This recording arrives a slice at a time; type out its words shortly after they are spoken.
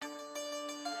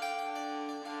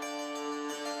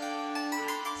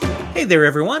Hey there,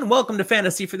 everyone. Welcome to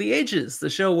Fantasy for the Ages, the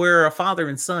show where a father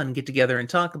and son get together and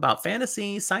talk about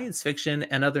fantasy, science fiction,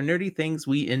 and other nerdy things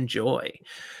we enjoy.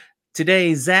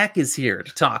 Today, Zach is here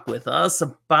to talk with us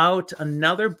about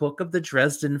another book of the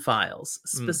Dresden Files, Mm,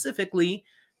 specifically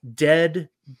Dead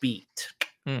Beat.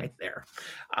 mm. Right there.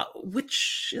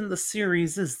 Which in the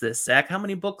series is this, Zach? How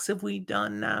many books have we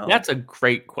done now? That's a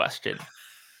great question.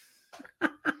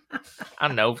 I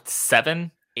don't know,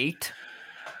 7, 8?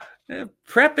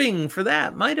 Prepping for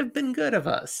that might have been good of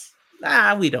us.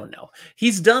 We don't know.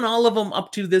 He's done all of them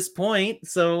up to this point,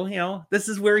 so this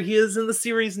is where he is in the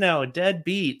series now, Dead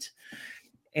Beat.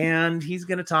 And he's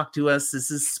going to talk to us.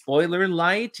 This is spoiler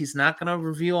light. He's not going to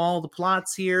reveal all the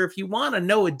plots here. If you want to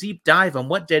know a deep dive on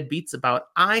what Dead Beat's about,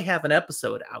 I have an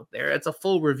episode out there. It's a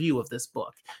full review of this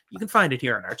book. You can find it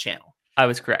here on our channel. I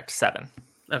was correct, 7.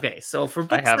 Okay, so for I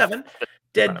book have 7, it in front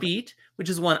Dead of me. Beat, which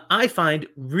is one I find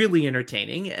really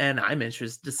entertaining, and I'm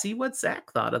interested to see what Zach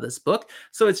thought of this book.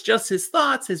 So it's just his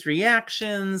thoughts, his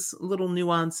reactions, little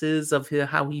nuances of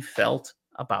how he felt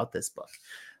about this book.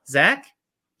 Zach,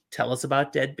 tell us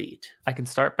about Dead Beat. I can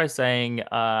start by saying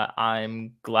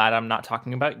I'm glad I'm not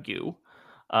talking about you.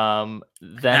 Then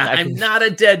I I'm can not a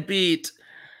deadbeat.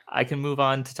 I can move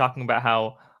on to talking about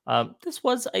how this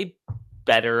was a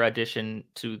better addition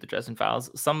to the Dresden Files.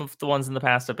 Some of the ones in the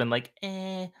past have been like,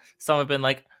 eh. Some have been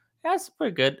like, yeah, it's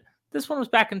pretty good. This one was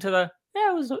back into the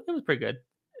it was pretty good.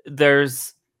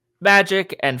 There's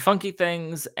magic and funky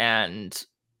things and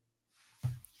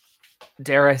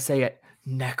dare I say it,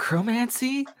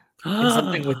 necromancy and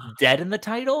something with dead in the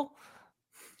title.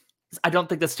 I don't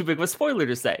think that's too big of a spoiler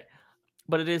to say,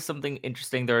 but it is something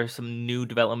interesting. There are some new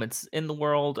developments in the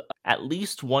world. At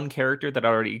least one character that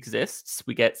already exists,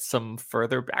 we get some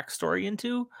further backstory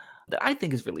into that I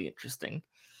think is really interesting.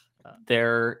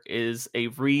 There is a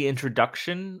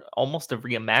reintroduction, almost a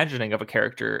reimagining of a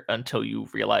character until you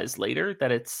realize later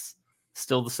that it's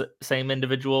still the same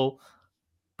individual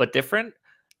but different.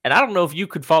 And I don't know if you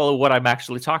could follow what I'm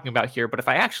actually talking about here, but if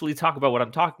I actually talk about what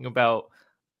I'm talking about,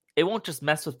 it won't just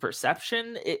mess with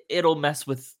perception, it'll mess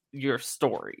with your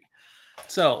story.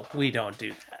 So we don't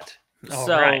do that. All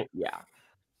right. So, yeah.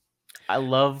 I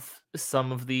love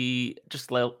some of the just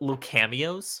little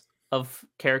cameos of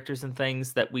characters and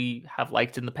things that we have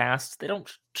liked in the past. They don't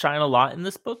shine a lot in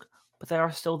this book, but they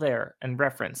are still there and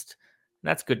referenced. And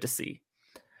that's good to see.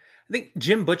 I think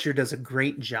Jim Butcher does a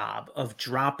great job of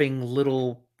dropping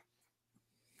little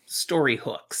story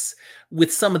hooks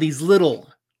with some of these little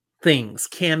things,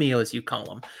 cameos, you call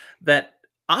them, that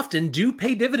often do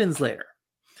pay dividends later.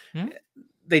 Hmm?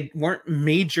 They weren't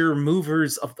major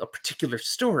movers of a particular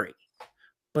story,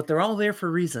 but they're all there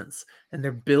for reasons, and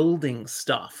they're building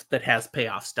stuff that has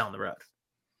payoffs down the road,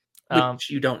 Um, which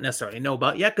you don't necessarily know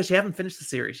about yet because you haven't finished the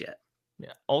series yet.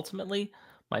 yeah. Ultimately,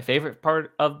 my favorite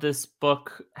part of this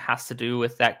book has to do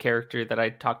with that character that I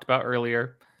talked about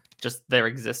earlier, just their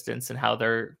existence and how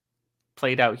they're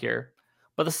played out here.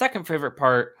 But the second favorite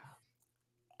part,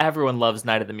 everyone loves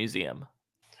Night of the Museum.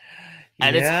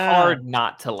 And it's Yeah. hard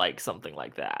not to like something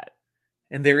like that.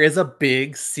 And there is a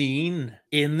big scene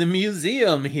in the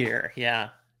museum here. Yeah.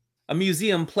 A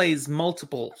museum plays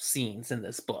multiple scenes in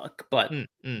this book, but Mm,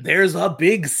 mm. there's a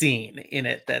big scene in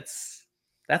it that's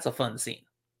a fun scene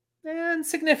and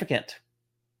significant.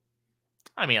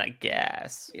 I mean, I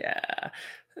guess Yeah.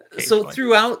 So occasionally.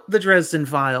 throughout the Dresden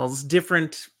Files,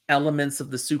 different elements of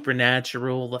the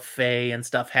supernatural, the fae and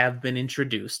stuff have been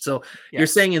introduced. So you're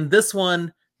Yes. saying in this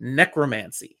one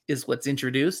necromancy is what's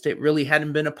introduced. It really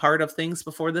hadn't been a part of things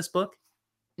before this book?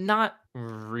 Not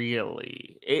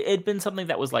really. It'd been something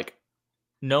that was like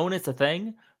known it's a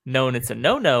thing, known it's a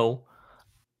no-no,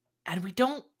 and we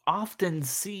don't often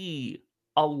see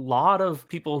a lot of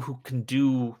people who can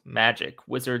do magic,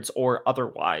 wizards or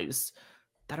otherwise,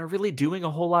 that are really doing a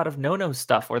whole lot of no-no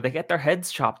stuff or they get their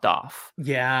heads chopped off.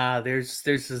 Yeah, there's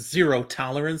a zero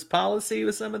tolerance policy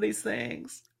with some of these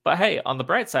things. But hey, on the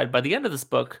bright side, by the end of this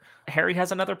book, Harry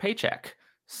has another paycheck.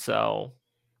 So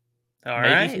All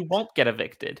maybe he right. won't get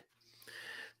evicted.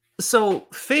 So,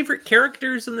 favorite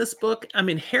characters in this book? I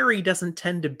mean, Harry doesn't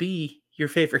tend to be your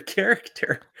favorite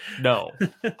character. No,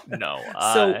 no.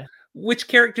 So, which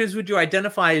characters would you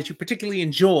identify as you particularly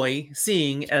enjoy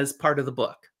seeing as part of the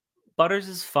book? Butters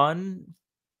is fun,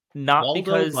 not Waldo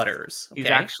because Butters. he's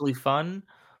Okay. actually fun,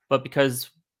 but because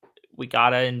we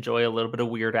gotta enjoy a little bit of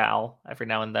Weird Al every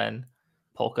now and then.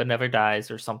 Polka never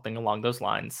dies, or something along those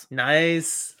lines.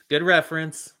 Nice. Good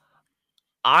reference.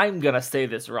 I'm gonna say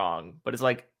this wrong, but it's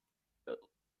like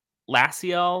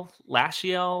Laciel,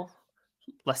 Laciel.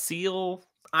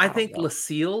 I I don't think know.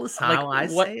 Lucille is I'm like, how I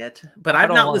what? say it, but I I've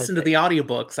don't not want to listened to say. the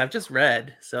audiobooks. I've just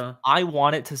read, so I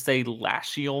want it to say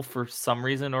Lashiel for some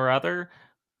reason or other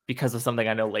because of something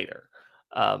I know later.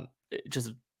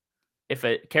 Just if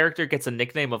a character gets a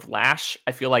nickname of Lash,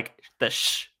 I feel like the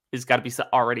sh has got to be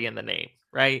already in the name,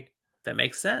 right? that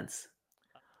makes sense.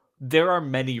 There are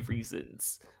many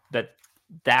reasons that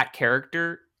that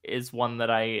character is one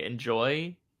that I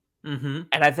enjoy, Mhm.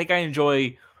 and I think I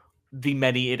enjoy the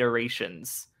many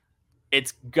iterations.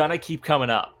 It's gonna keep coming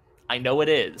up. I know it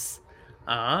is.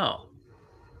 Oh.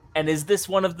 And is this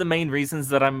one of the main reasons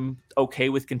that I'm okay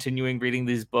with continuing reading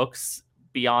these books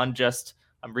beyond just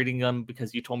I'm reading them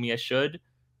because you told me I should?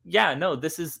 Yeah, no,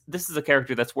 this is a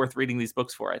character that's worth reading these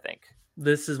books for, I think.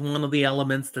 This is one of the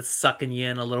elements that's sucking you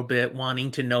in a little bit,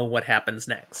 wanting to know what happens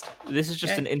next. This is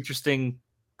just Okay. an interesting,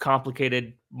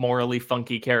 complicated, morally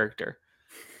funky character.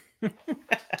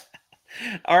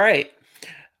 All right.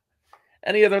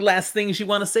 Any other last things you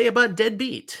want to say about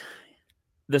Deadbeat?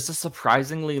 There's a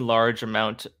surprisingly large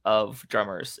amount of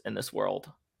drummers in this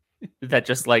world that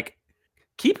just like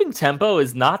keeping tempo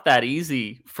is not that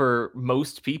easy for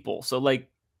most people. So like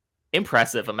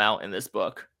impressive amount in this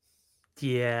book.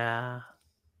 Yeah.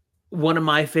 One of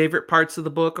my favorite parts of the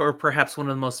book, or perhaps one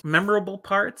of the most memorable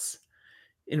parts,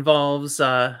 involves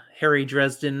Harry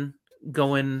Dresden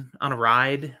going on a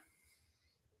ride.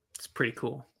 It's pretty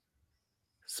cool.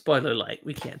 Spoiler light,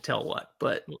 we can't tell what,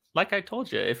 but Like I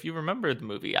told you, if you remember the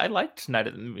movie, I liked Night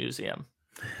at the Museum.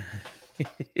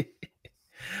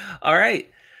 all right.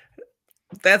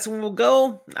 That's when we'll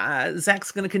go.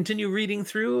 Zach's going to continue reading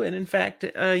through, and in fact,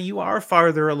 you are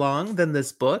farther along than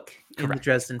this book in the Correct.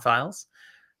 Dresden Files.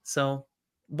 So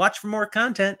watch for more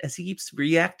content as he keeps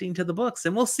reacting to the books,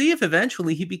 and we'll see if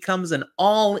eventually he becomes an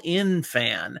all-in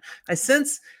fan. I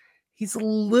sense he's a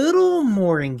little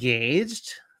more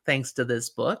engaged thanks to this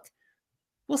book.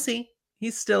 We'll see.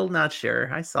 He's still not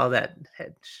sure. I saw that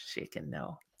head shaking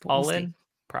no, but we'll All see. in?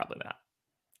 Probably not.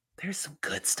 There's some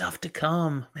good stuff to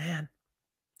come, man.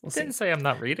 We'll Didn't see. say I'm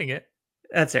not reading it.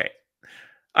 That's all right.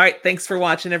 All right. Thanks for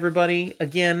watching, everybody.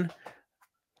 Again,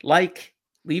 like,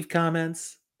 leave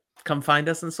comments, come find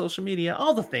us on social media,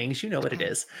 all the things. You know what it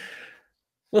is.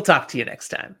 We'll talk to you next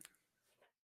time.